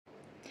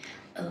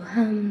Oh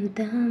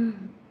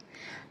humdum,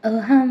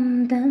 oh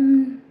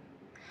humdum,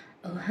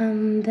 oh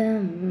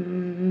humdum,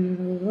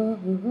 oh,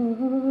 oh,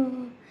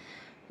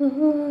 oh,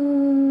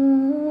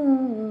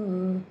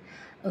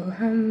 oh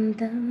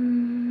humdum,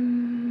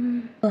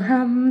 oh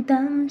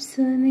humdum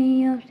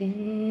suniyo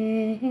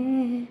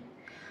re,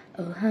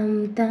 oh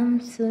humdum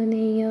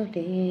suniyo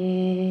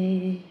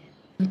re,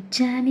 oh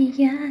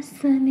janiya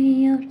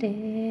suniyo re.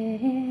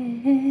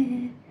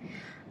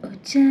 ओ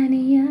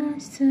जानिया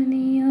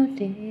सुनियो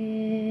रे,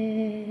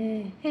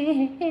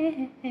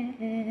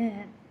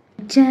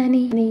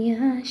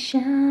 जानिया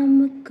शाम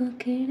को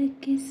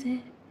खिड़की से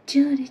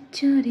चोरी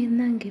चोरी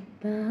नंगे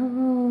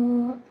पाओ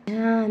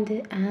चांद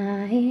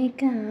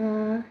आएगा।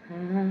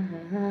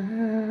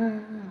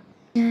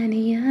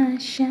 जानिया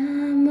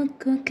शाम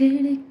को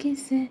खिड़की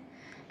से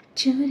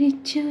चोरी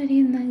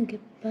चोरी नंगे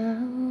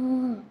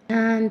पाओ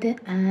चांद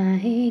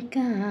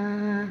आएगा।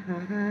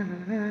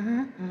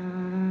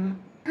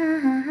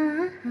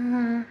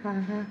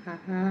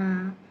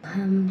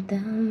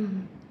 हमदम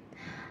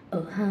ओ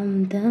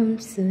हमदम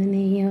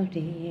सुनियो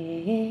रे,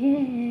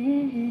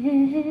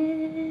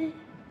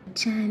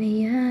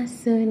 जानिया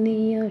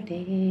सुनियो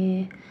रे,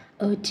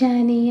 ओ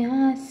जानिया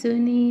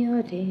सुनियो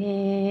रे,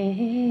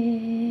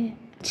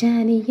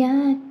 जानिया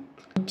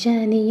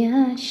जानिया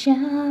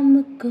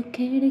शाम को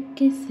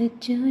खिड़की से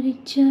चोरी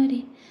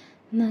चोरी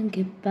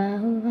नंगे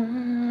पाँव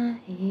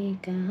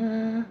आएगा,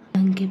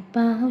 नंगे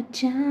पाँव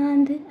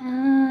चांद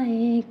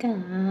आएगा।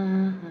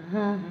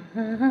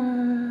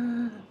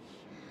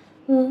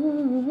 ओ,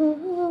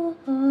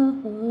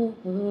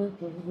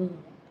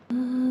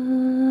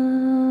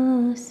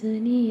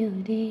 सुनियो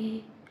रे,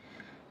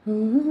 ओ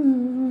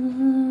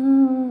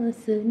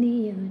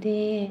सुनियो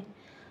रे,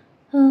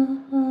 ओ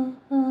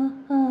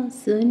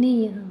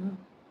सुनियो,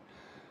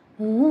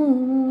 ओ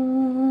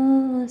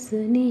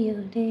सुनियो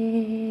रे,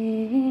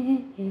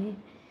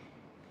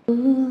 ओ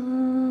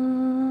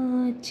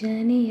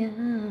जानिया,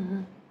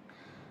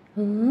 ओ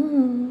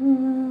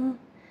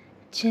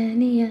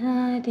जानिया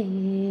रे,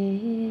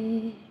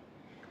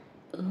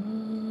 ओ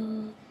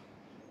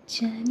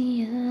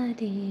जानिया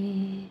रे,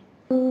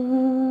 ओ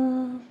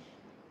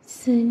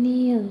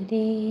सुनियो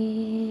रे,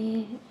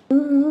 ओ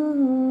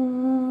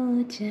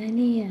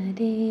जानिया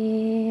रे।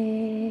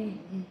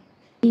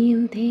 धीम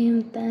धीम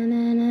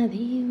तनाना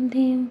धीम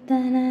धीम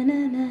तनाना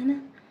नाना,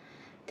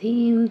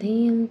 धीम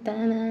धीम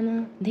तनाना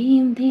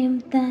धीम धीम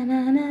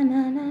तनाना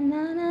नाना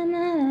नाना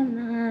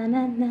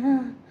नाना नाना,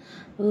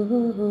 ओ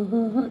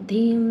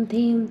धीम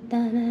धीम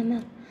तनाना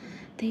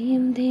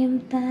धीम धीम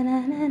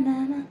तनाना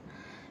नाना,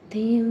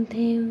 धीम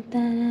धीम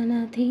तनाना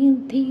धीम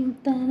धीम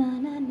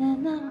तनाना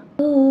नाना।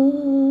 ओ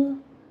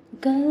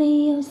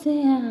गलियों से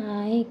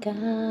आएगा,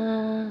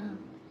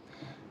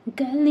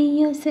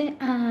 गलियों से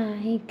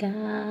आएगा,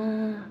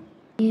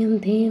 धीम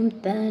धीम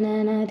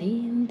तनाना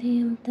धीम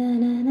धीम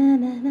तनाना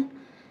नाना,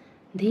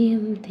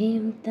 धीम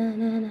धीम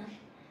तनाना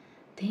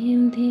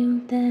धीम धीम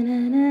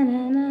तनाना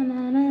नाना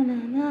नाना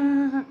नाना।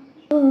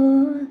 ओ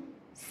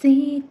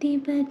सीटी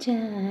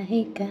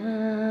बजाएगा,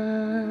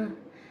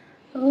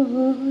 ओ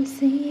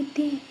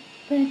सीटी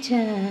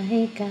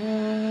बजाएगा,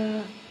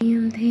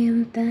 धीम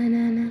धीम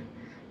तनाना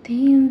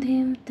धीम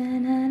धीम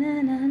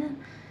तनाना नाना,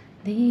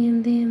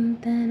 धीम धीम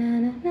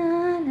तनाना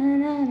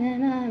नाना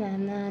नाना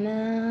नाना।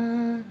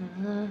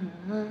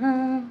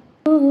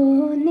 ओ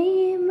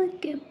नीम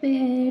के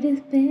पेड़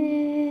पे,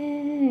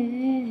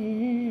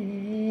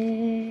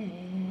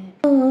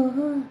 ओ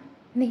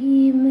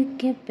नीम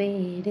के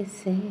पेड़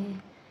से,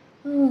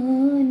 ओ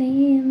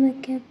नीम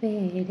के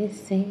पेड़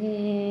से,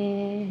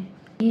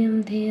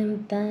 धीम धीम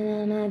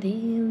तनाना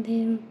धीम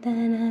धीम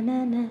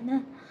तनाना नाना,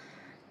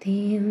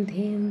 धीम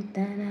धीम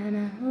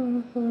तनाना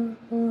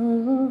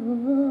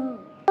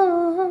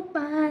ओ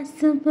पास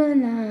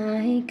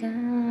बुलाएगा,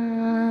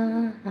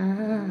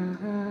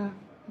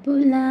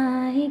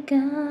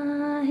 बुलाएगा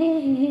हे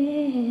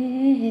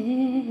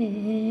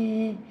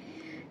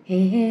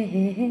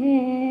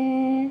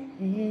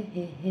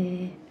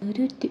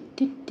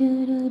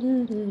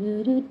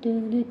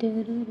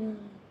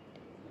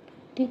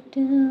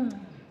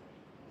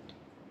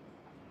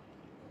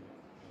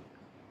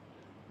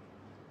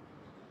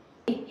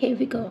Here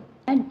we go,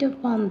 and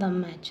up on the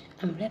match,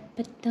 I'm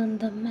wrapped on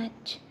the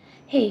match.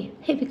 Hey,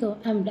 here we go,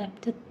 I'm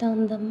wrapped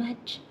on the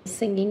match.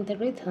 Singing the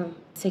rhythm,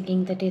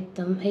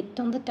 hit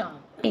on the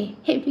top. Hey,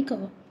 here we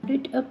go,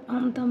 lit up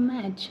on the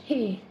match.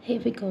 Hey, here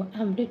we go,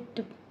 I'm lit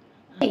up.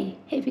 Hey,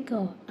 here we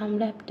go, I'm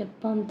wrapped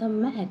up on the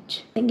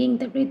match. Singing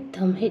the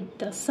rhythm, hit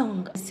the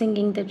song.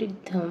 Singing the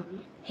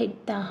rhythm,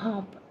 hit the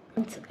hop.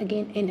 Once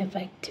again in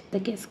effect, the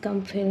kiss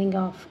come feeling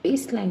off.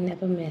 Baseline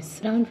never miss.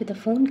 Round with a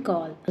phone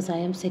call. As I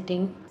am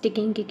sitting,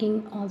 ticking,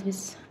 kicking,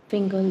 always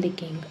finger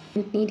licking.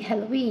 Don't need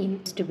Halloween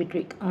to be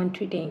trick on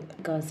treating.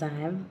 Cause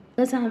I'm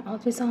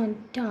always on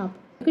top.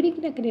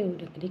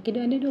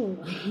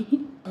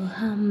 Oh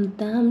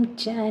humdum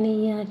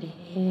janiya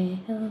re,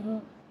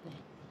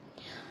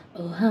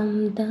 oh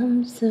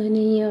humdum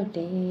suniyo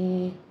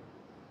re,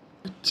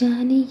 oh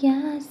janiya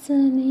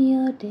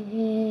suniyo re,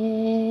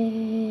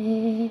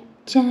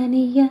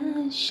 जानिया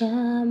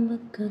शाम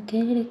को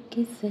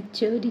खिड़की से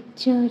चोरी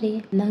चोरी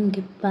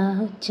नंगे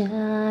पाँव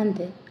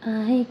चांद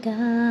आएगा।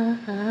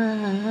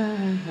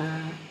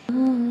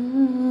 ओ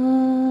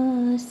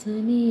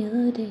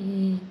सुनियो रे,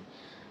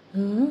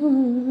 ओ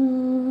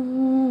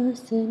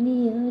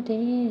सुनियो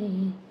रे,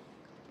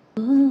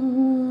 ओ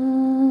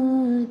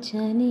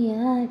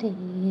जानिया रे,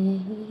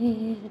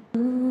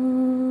 ओ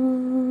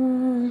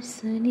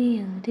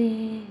सुनियो रे,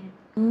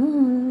 ओ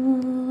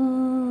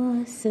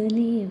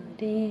सुनियो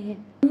रे,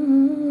 ओ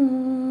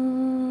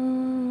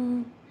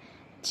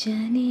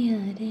जानिया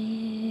रे।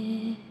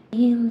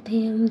 धीम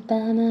धीम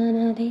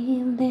ताना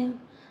धीम धीम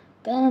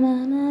ताना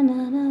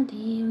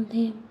धीम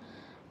धीम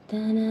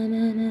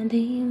ताना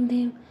धीम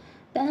धीम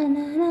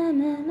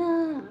ताना।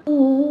 ओ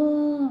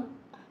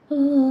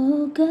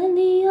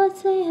गलियों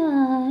से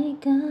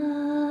आएगा।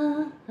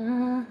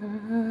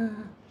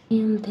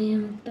 धीम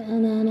धीम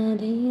ताना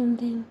धीम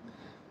धीम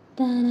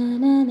ताना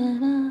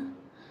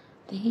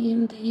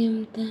धीम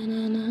धीम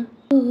ताना।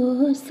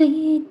 ओ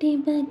सीटी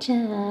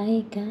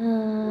बजाएगा।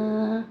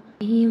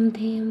 धीम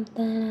धीम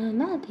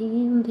ताना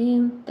धीम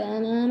धीम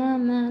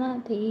ताना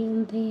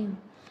धीम धीम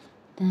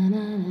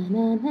ताना।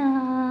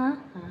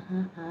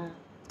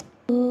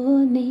 ओ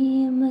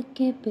नीम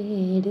के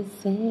पेड़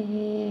से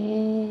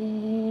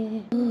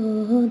ओ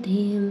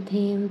धीम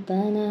धीम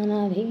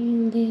ताना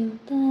धीम धीम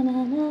ताना।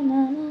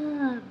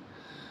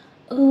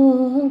 ओ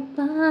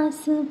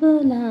पास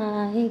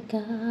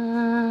बुलाएगा।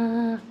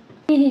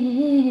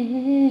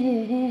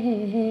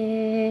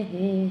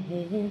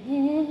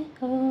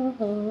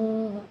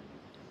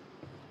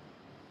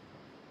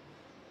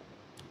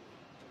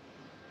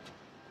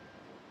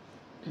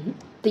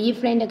 तो ये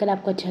फ्रेंड, अगर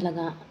आपको अच्छा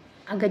लगा,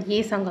 अगर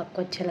ये सॉन्ग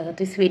आपको अच्छा लगा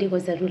तो इस वीडियो को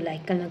ज़रूर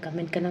लाइक करना,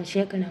 कमेंट करना,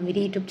 शेयर करना,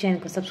 मेरे यूट्यूब चैनल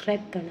को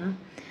सब्सक्राइब करना,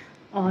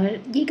 और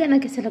ये गाना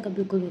कैसा लगा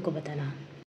बिल्कुल मेरे को बताना।